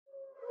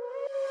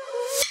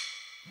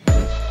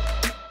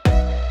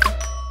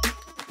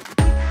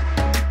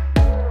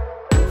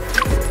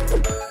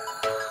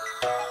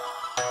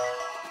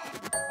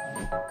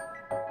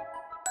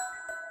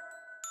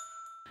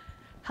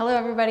Hello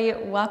everybody,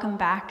 welcome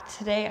back.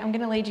 Today I'm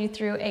going to lead you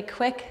through a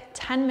quick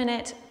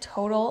 10-minute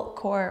total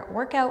core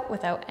workout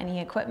without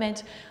any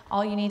equipment.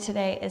 All you need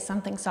today is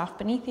something soft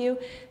beneath you.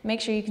 Make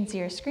sure you can see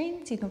your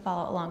screen so you can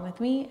follow along with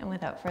me, and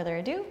without further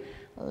ado,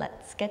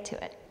 let's get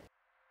to it.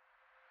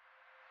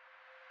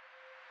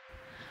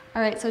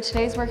 All right, so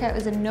today's workout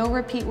is a no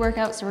repeat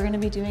workout, so we're gonna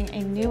be doing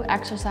a new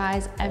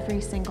exercise every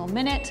single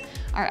minute.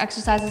 Our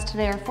exercises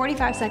today are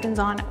 45 seconds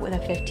on with a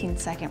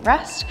 15-second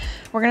rest.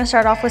 We're gonna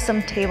start off with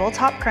some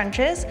tabletop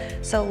crunches.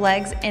 So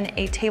legs in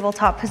a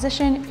tabletop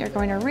position, you're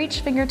going to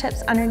reach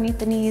fingertips underneath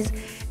the knees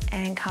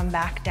and come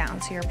back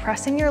down. So you're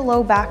pressing your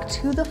low back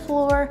to the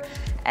floor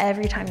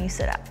every time you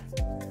sit up.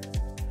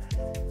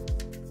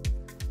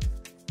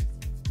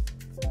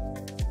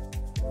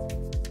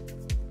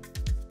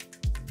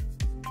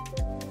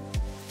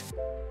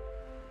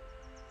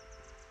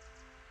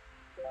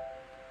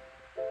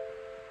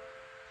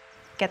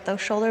 Get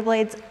those shoulder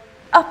blades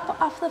up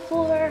off the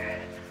floor.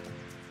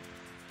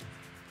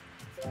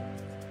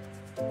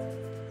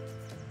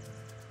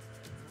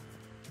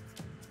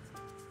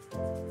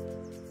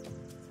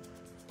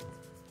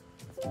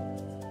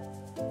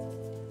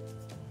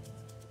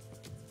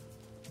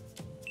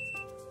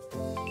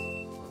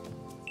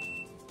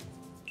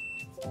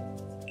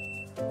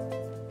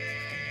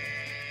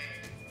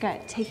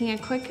 Good, taking a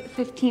quick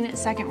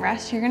 15-second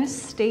rest. You're gonna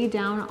stay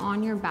down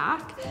on your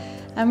back,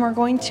 and we're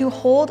going to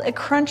hold a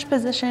crunch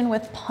position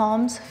with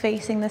palms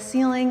facing the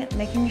ceiling,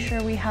 making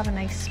sure we have a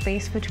nice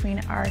space between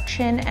our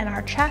chin and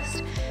our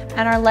chest,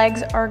 and our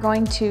legs are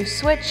going to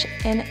switch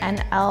in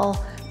an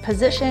L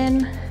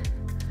position.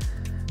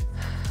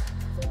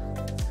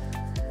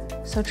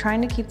 So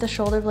trying to keep the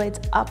shoulder blades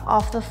up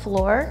off the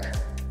floor.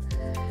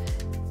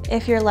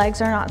 If your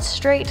legs are not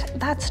straight,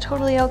 that's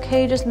totally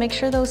okay. Just make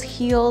sure those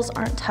heels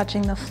aren't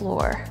touching the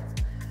floor.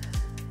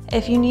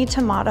 If you need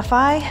to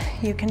modify,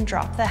 you can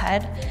drop the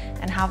head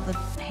and have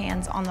the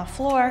hands on the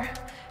floor,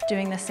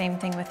 doing the same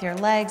thing with your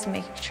legs,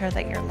 making sure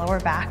that your lower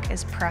back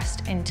is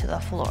pressed into the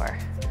floor.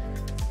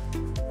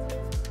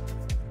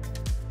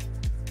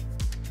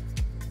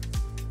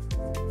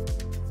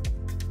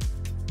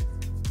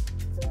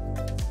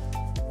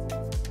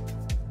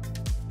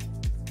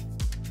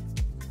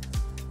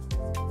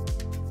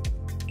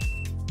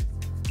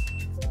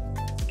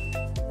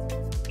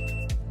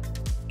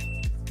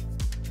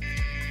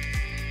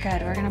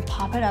 Good, we're gonna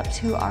pop it up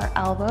to our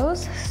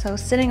elbows. So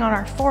sitting on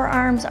our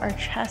forearms, our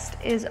chest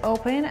is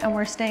open and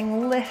we're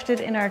staying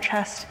lifted in our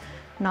chest,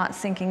 not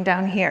sinking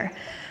down here.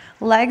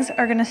 Legs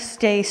are gonna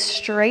stay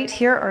straight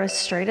here, or as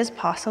straight as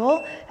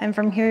possible. And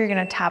from here, you're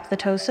gonna tap the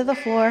toes to the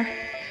floor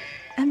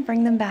and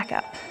bring them back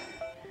up.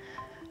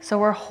 So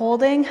we're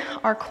holding,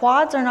 our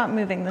quads are not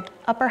moving. The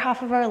upper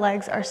half of our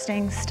legs are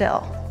staying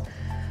still.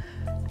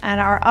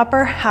 And our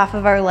upper half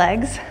of our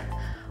legs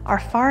are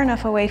far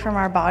enough away from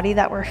our body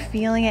that we're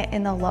feeling it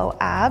in the low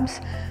abs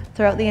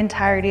throughout the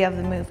entirety of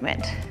the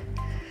movement.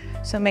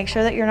 So make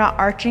sure that you're not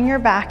arching your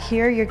back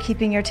here. You're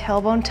keeping your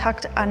tailbone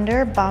tucked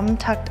under, bum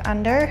tucked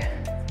under.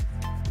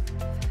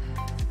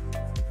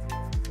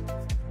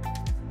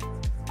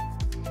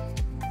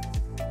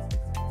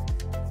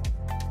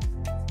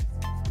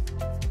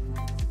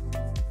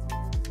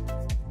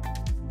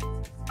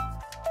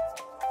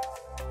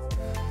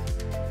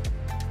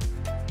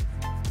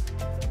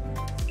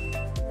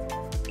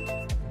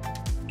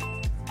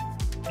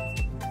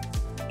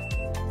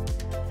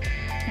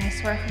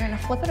 Nice work. We're gonna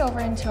flip it over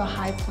into a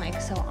high plank.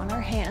 So on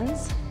our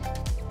hands,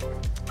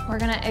 we're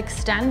gonna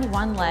extend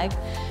one leg,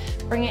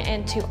 bring it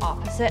into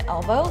opposite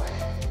elbow.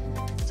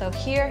 So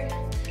here,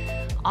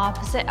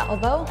 opposite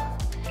elbow,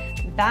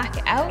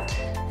 back out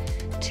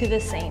to the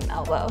same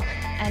elbow,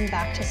 and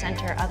back to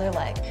center, other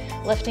leg.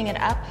 Lifting it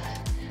up,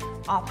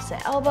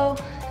 opposite elbow,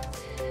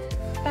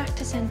 back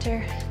to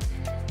center,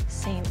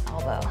 same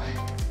elbow.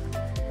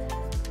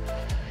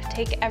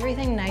 Take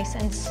everything nice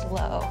and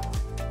slow.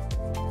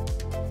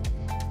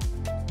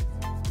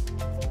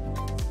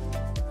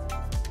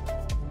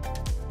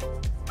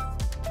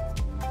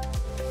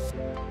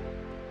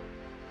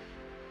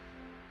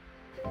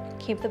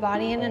 Keep the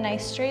body in a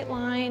nice straight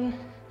line.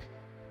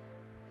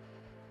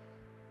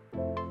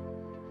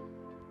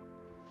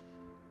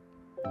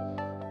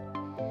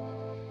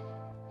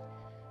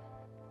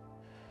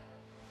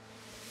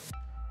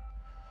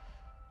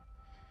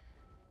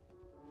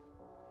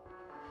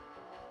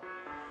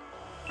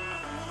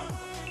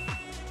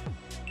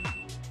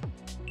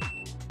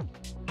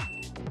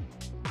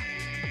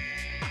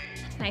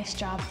 Nice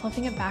job,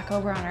 flipping it back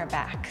over on our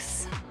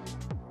backs.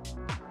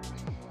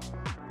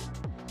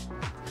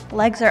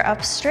 Legs are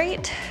up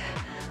straight,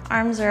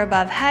 arms are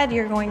above head.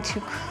 You're going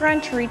to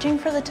crunch, reaching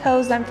for the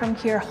toes. Then from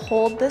here,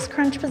 hold this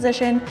crunch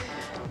position,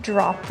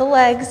 drop the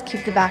legs,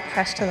 keep the back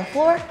pressed to the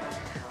floor,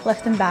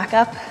 lift them back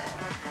up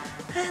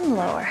and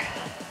lower.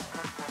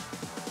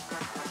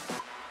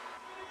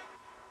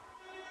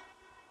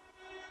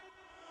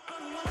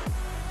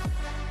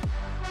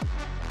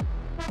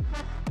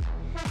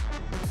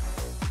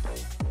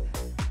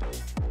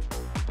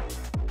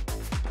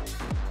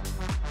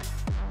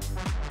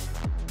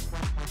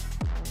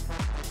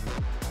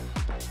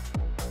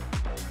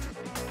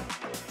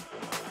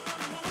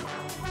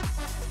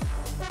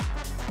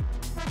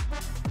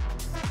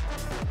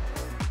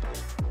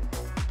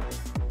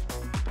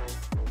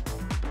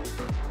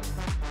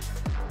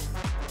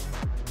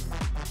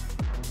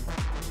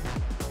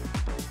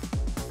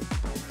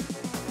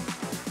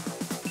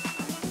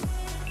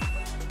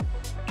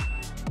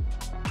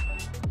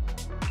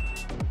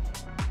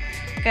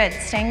 Good,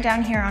 staying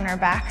down here on our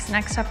backs.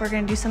 Next up, we're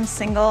gonna do some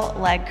single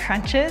leg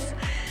crunches.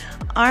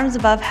 Arms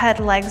above head,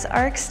 legs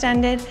are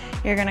extended.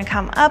 You're gonna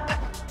come up,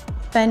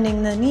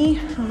 bending the knee,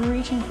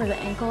 reaching for the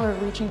ankle or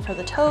reaching for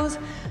the toes.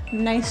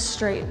 Nice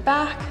straight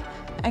back,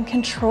 and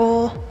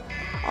control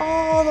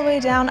all the way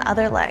down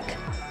other leg.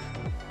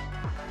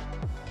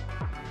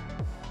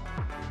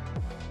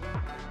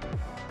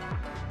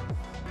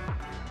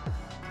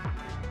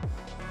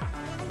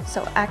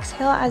 So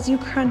exhale as you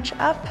crunch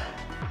up.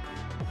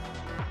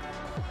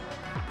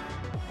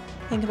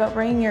 Think about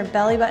bringing your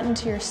belly button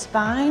to your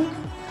spine.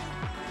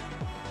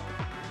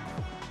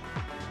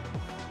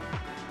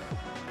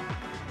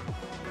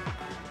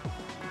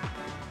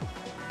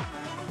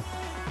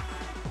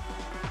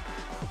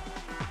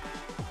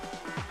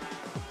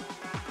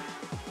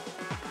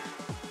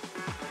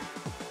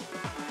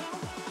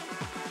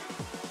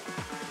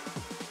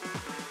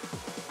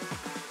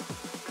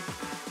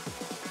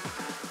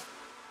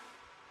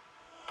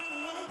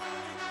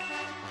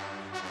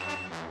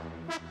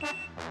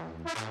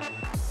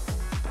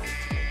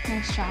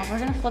 Nice job. We're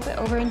gonna flip it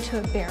over into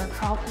a bear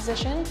crawl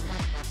position.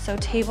 So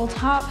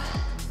tabletop,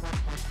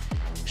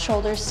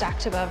 shoulders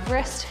stacked above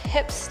wrist,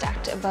 hips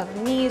stacked above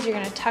knees. You're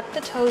gonna tuck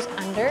the toes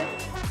under,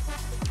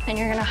 and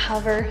you're gonna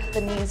hover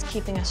the knees,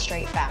 keeping a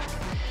straight back.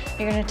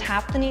 You're gonna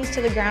tap the knees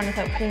to the ground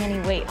without putting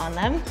any weight on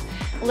them.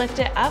 Lift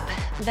it up,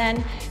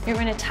 then you're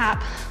gonna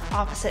tap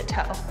opposite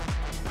toe.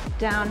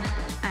 Down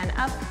and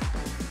up,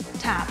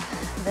 tap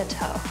the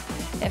toe.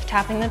 If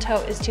tapping the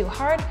toe is too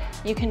hard,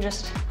 you can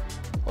just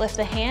lift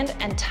the hand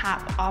and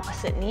tap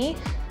opposite knee.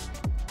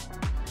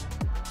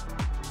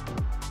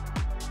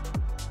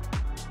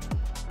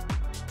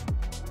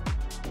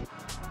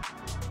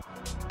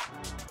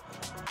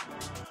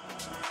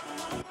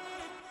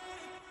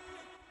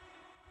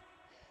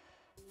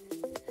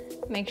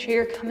 Make sure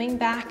you're coming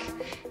back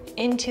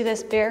into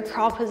this bear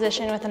crawl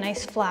position with a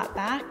nice flat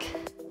back.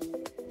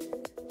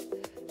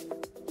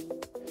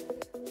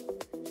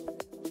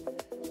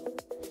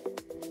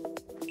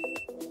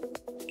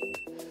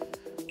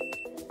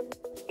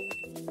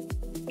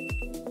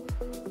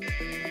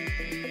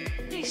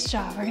 Nice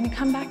job. We're gonna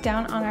come back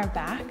down on our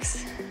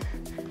backs.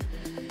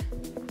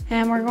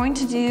 And we're going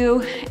to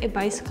do a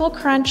bicycle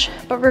crunch,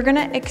 but we're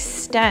gonna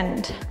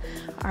extend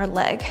our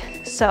leg.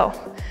 So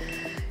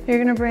you're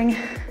gonna bring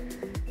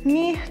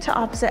knee to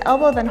opposite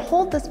elbow, then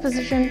hold this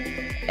position,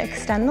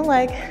 extend the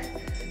leg,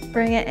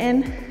 bring it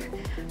in,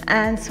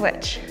 and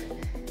switch.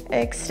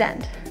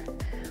 Extend.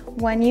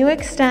 When you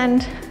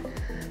extend,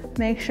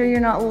 make sure you're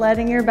not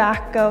letting your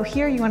back go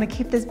here. You wanna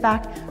keep this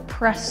back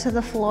pressed to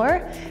the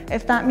floor.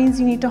 If that means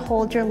you need to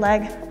hold your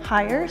leg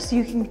higher so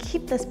you can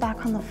keep this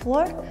back on the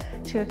floor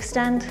to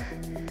extend,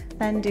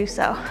 then do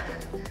so.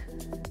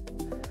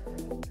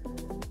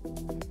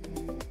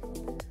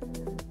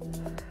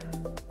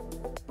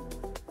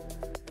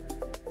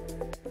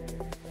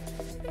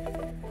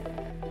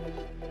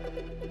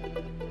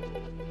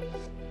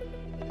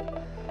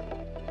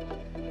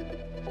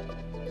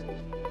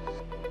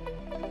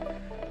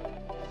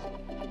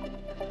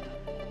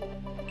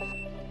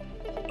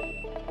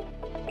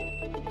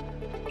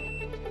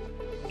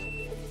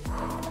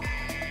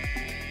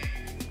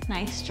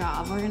 Nice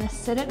job. We're gonna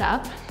sit it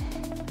up.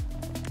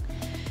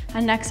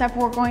 And next up,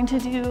 we're going to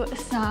do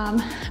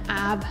some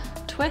ab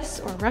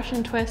twists or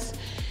Russian twists.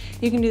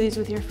 You can do these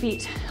with your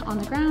feet on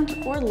the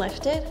ground or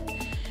lifted.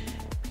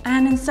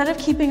 And instead of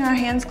keeping our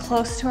hands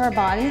close to our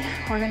body,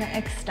 we're gonna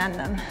extend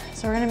them.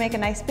 So we're gonna make a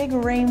nice big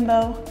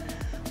rainbow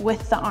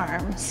with the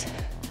arms.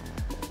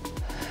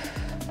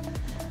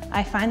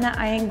 I find that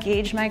I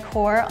engage my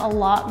core a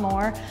lot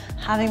more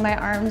having my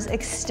arms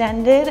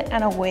extended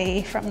and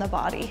away from the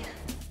body.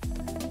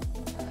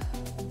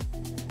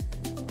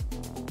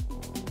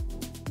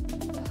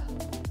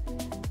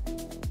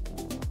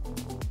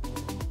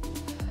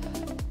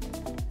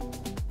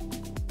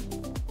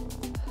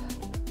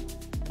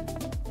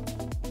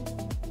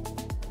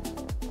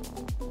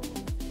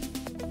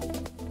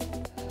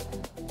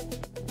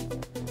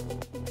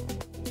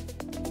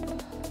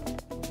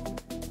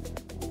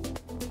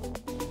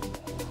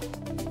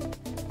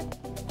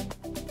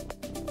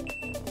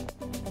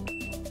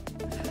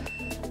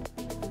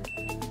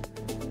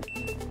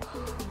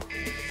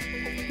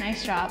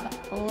 Nice job.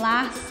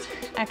 Last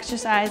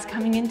exercise,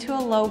 coming into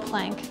a low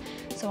plank.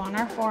 So on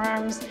our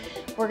forearms,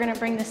 we're gonna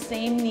bring the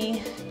same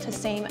knee to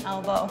same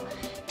elbow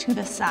to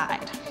the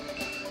side.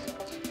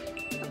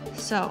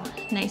 So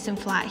nice and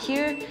flat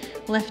here,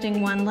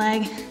 lifting one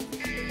leg,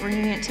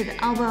 bringing it to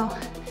the elbow,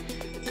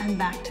 and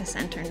back to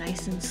center,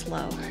 nice and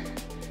slow.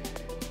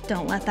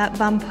 Don't let that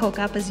bum poke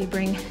up as you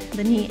bring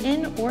the knee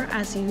in or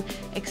as you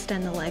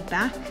extend the leg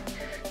back.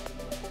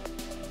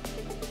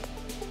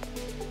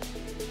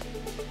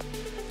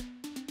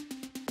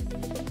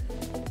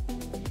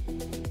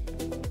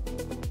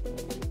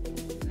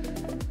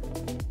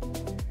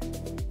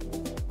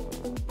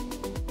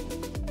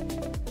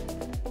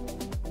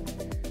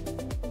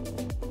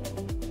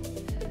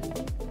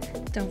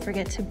 Don't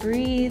forget to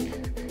breathe.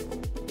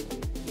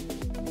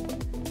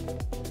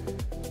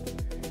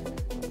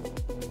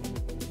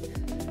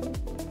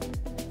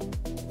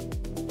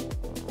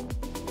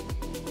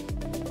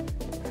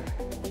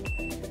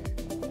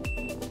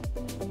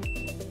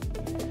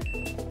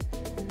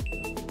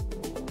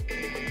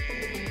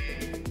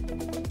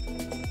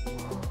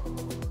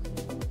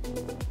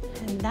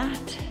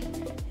 that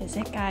is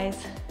it,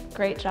 guys.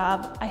 Great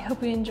job. I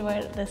hope you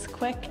enjoyed this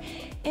quick,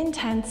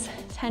 intense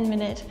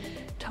 10-minute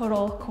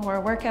total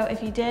core workout.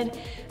 If you did,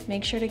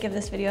 make sure to give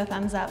this video a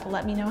thumbs up.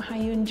 Let me know how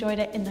you enjoyed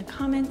it in the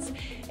comments.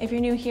 If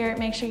you're new here,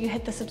 make sure you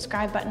hit the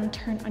subscribe button,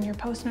 turn on your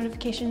post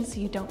notifications so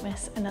you don't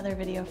miss another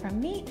video from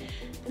me.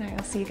 And I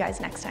will see you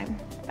guys next time.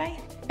 Bye.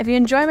 If you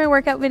enjoy my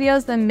workout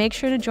videos, then make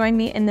sure to join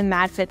me in the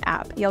MadFit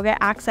app. You'll get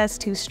access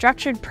to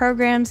structured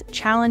programs,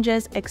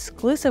 challenges,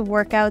 exclusive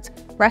workouts,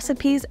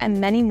 recipes,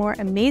 and many more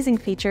amazing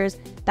features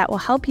that will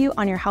help you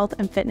on your health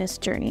and fitness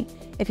journey.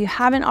 If you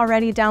haven't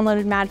already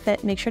downloaded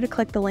MadFit, make sure to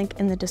click the link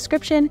in the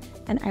description,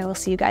 and I will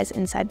see you guys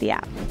inside the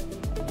app.